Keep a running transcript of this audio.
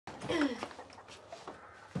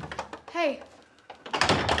Hey.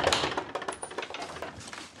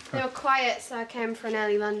 They were quiet, so I came for an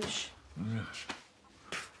early lunch.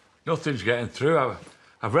 Nothing's getting through.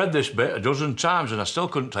 I've read this bit a dozen times and I still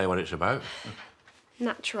couldn't tell you what it's about.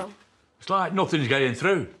 Natural. It's like nothing's getting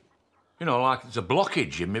through. You know, like there's a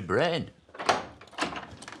blockage in my brain.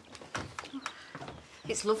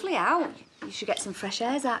 It's lovely out. You should get some fresh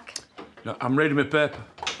air, Zach. No, I'm reading my paper.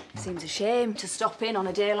 Seems a shame to stop in on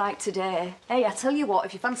a day like today. Hey, I tell you what,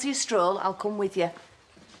 if you fancy a stroll, I'll come with you.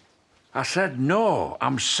 I said no.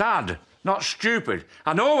 I'm sad, not stupid.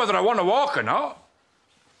 I know whether I want to walk or not.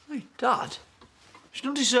 Hey, Dad, she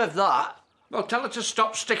don't deserve that. Well, tell her to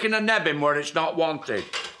stop sticking a neb in where it's not wanted.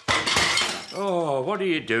 Oh, what are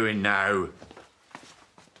you doing now?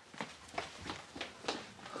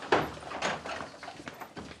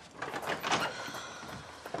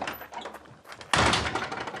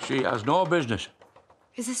 She has no business.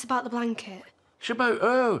 Is this about the blanket? It's about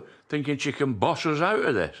her thinking she can boss us out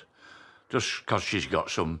of this. Just 'cause she's got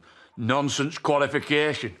some nonsense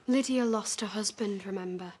qualification. Lydia lost her husband,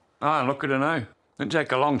 remember? Ah, look at her now. Didn't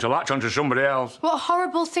take her long to latch onto somebody else. What a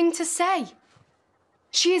horrible thing to say.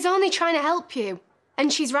 She is only trying to help you.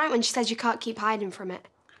 And she's right when she says you can't keep hiding from it.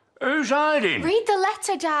 Who's hiding? Read the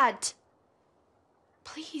letter, Dad.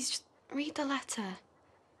 Please, just read the letter.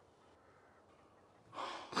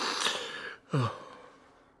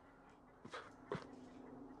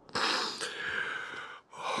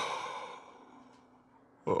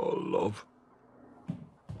 Oh, love.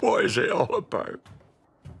 What is it all about?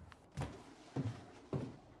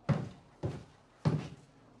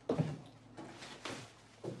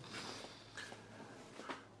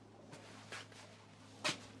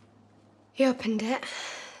 He opened it.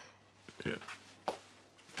 Yeah.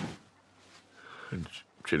 And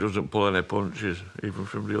she doesn't pull any punches, even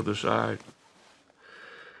from the other side.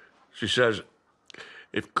 She says,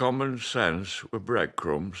 if common sense were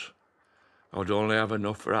breadcrumbs, I'd only have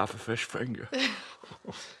enough for half a fish finger.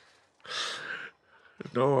 There's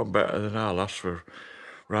no one better than our lass for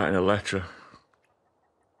writing a letter.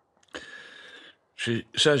 She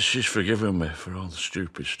says she's forgiven me for all the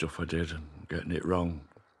stupid stuff I did and getting it wrong.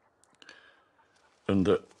 And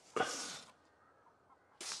that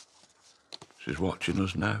she's watching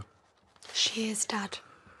us now. She is, Dad.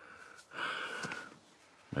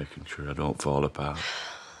 Making sure I don't fall apart.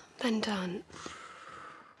 Then don't.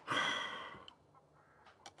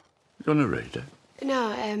 You gonna read it?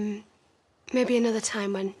 No, maybe another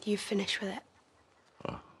time when you've finished with it.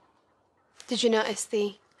 Oh. Did you notice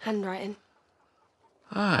the handwriting?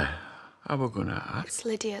 Aye, how we gonna act? It's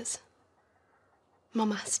Lydia's.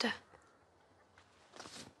 Mum asked her.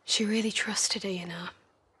 She really trusted her, you know.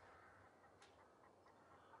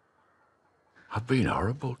 I've been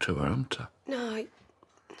horrible to her, haven't I? No,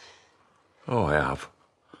 Oh, I have.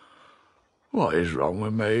 What is wrong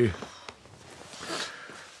with me?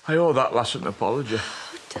 I owe that lass an apology.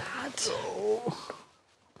 Oh, Dad. Oh.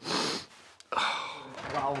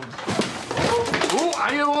 Oh,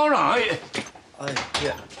 are you all right?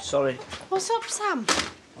 Yeah, sorry. What's up, Sam?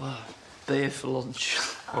 Beer for lunch.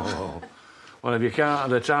 Oh, well, if you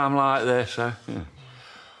can't at a time like this, Yeah.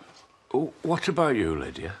 Oh, what about you,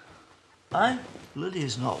 Lydia? Aye?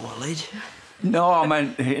 Lydia's not worried. No, I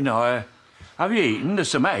meant, you know, have you eaten? There's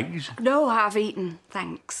some eggs. No, I've eaten,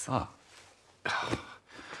 thanks. Oh.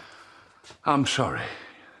 I'm sorry.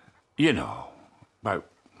 You know, about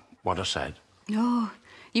what I said. No,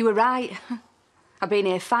 you were right. I've been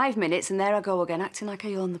here 5 minutes and there I go again, acting like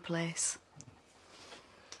I own the place.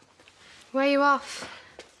 Where are you off?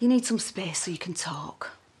 You need some space so you can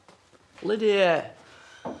talk. Lydia.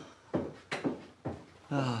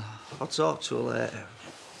 I'll talk to her later.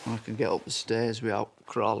 I can get up the stairs without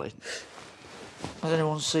crawling. Has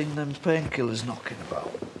anyone seen them painkillers knocking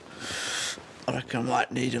about? I reckon I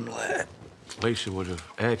might need them later. Lisa would have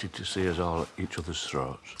hated to see us all at each other's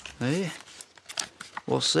throats. Hey?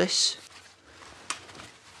 What's this?